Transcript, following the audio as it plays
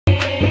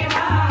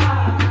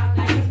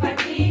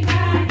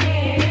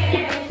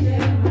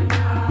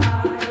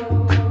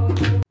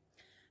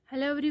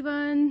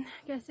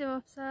कैसे हो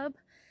आप सब।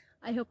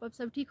 आई होप आप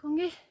सब ठीक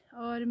होंगे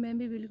और मैं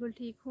भी बिल्कुल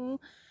ठीक हूँ।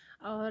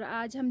 और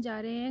आज हम जा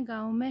रहे हैं,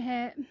 गांव में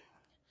है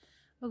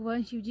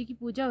भगवान शिव जी की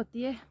पूजा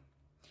होती है,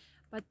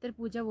 पत्थर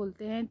पूजा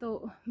बोलते हैं,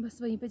 तो बस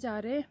वहीं पे जा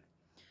रहे हैं।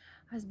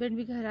 हस्बैंड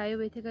भी घर आए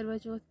हुए थे करवा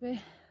चौथ पे,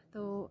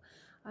 तो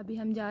अभी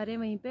हम जा रहे हैं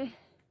वहीं पे।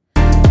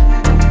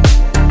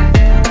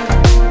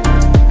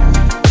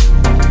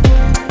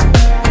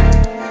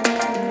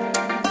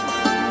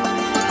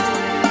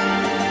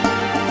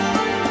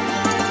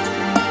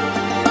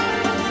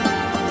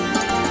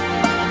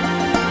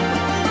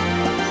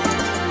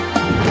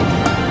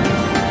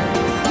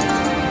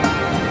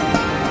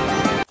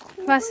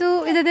 वासु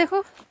इधर देखो,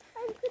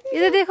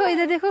 इधर देखो,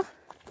 इधर देखो।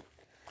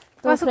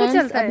 तो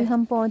फ्रेंड्स अभी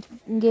हम पहुंच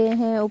गए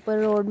हैं ऊपर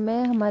रोड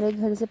में। हमारे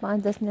घर से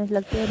 5-10 मिनट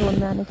लगते हैं रोड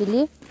में आने के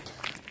लिए।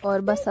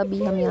 और बस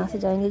अभी हम यहाँ से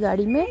जाएंगे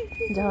गाड़ी में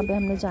जहाँ पे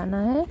हमने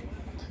जाना है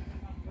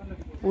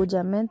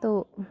पूजा में।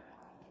 तो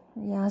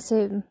यहाँ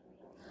से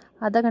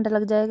आधा घंटा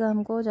लग जाएगा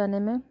हमको जाने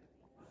में।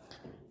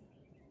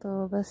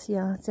 तो बस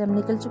यहाँ से हम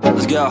निकल चुके हैं।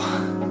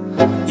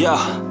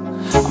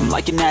 I'm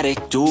like an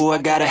addict, do I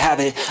gotta have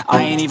it. I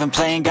ain't even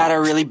playing, got a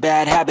really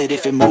bad habit.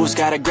 If it moves,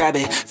 gotta grab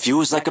it,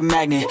 fuse like a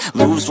magnet.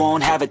 Lose,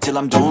 won't have it till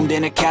I'm doomed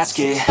in a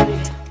casket.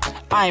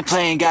 I ain't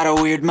playing, got a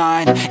weird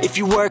mind. If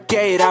you work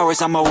 8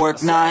 hours, I'ma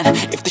work 9.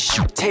 If the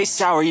shit tastes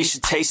sour, you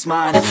should taste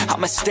mine.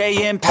 I'ma stay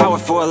in power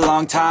for a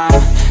long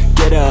time.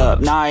 Get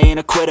up, nah I ain't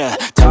a quitter.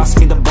 Toss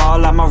me the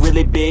ball, I'm a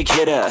really big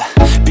hitter.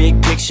 Big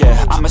picture,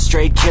 I'm a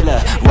straight killer.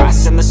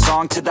 Rising the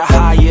song to the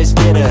highest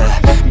bidder.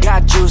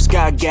 Got juice,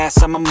 got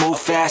gas, I'ma move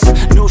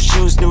fast. New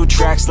shoes, new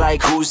tracks,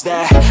 like who's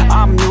that?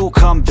 I'm new,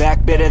 come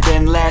back, better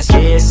than last.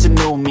 Yeah, it's a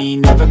new me,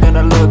 never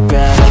gonna look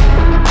back.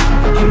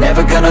 I'm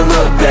never gonna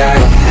look back.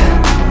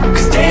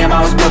 Cause damn,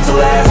 I was built to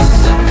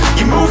last.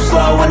 You move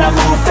slow and I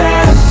move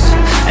fast,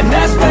 and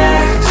that's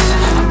facts.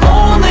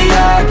 Only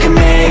I can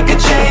make a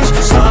change.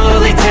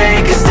 Slowly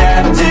take a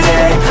step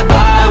today.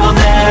 I will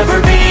never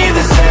be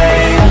the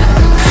same.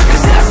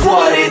 Cause that's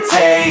what it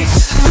takes.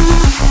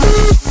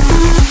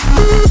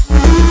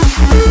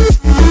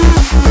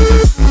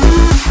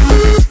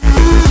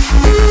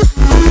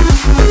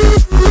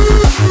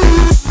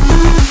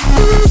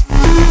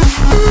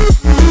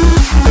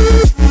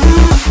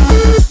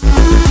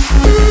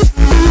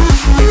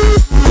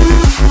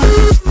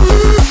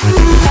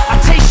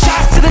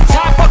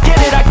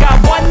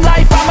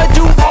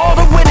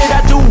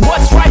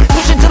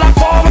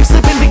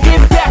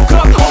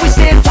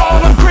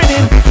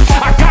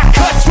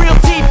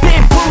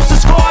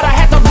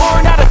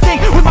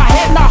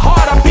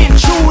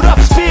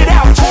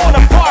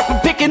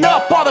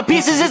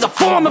 Is a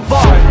form of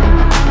art.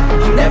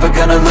 I'm never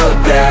gonna look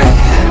back.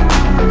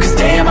 Cause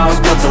damn, I was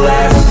built to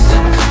last.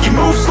 You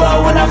move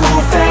slow and I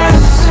move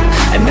fast,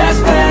 and that's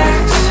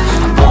facts.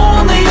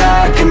 Only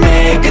I can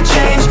make a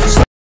change.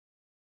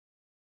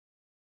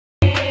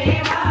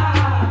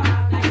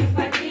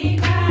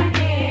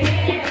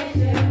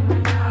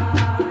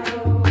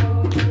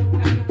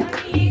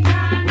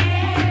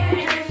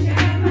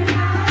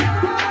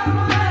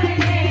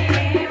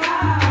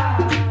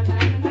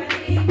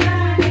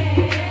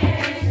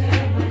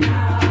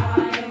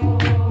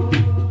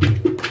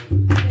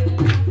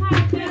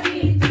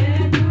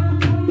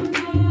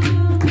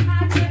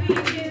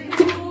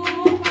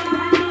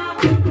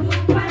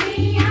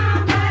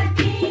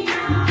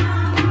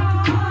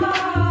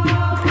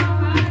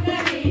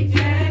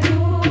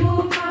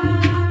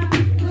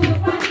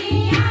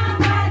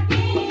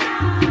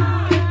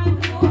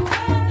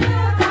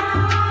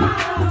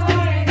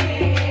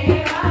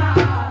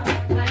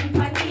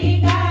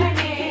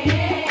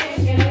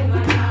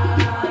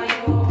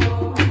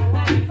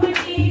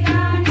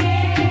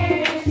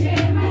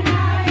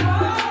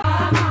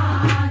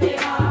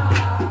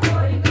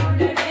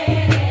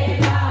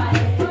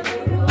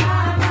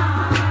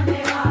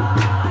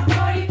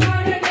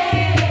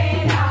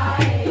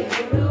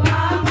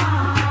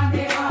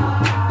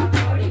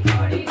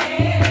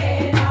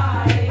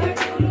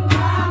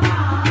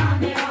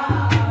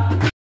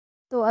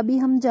 तो अभी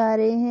हम जा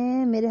रहे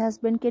हैं, मेरे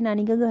husband के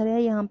नानी का घर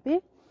है यहाँ पे।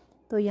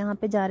 तो यहाँ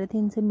पे जा रहे थे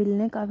इनसे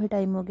मिलने, काफ़ी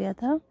टाइम हो गया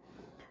था।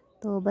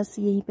 तो बस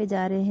यहीं पे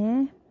जा रहे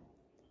हैं,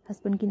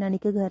 हस्बैंड की नानी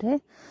का घर है,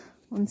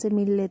 उनसे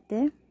मिल लेते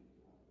हैं।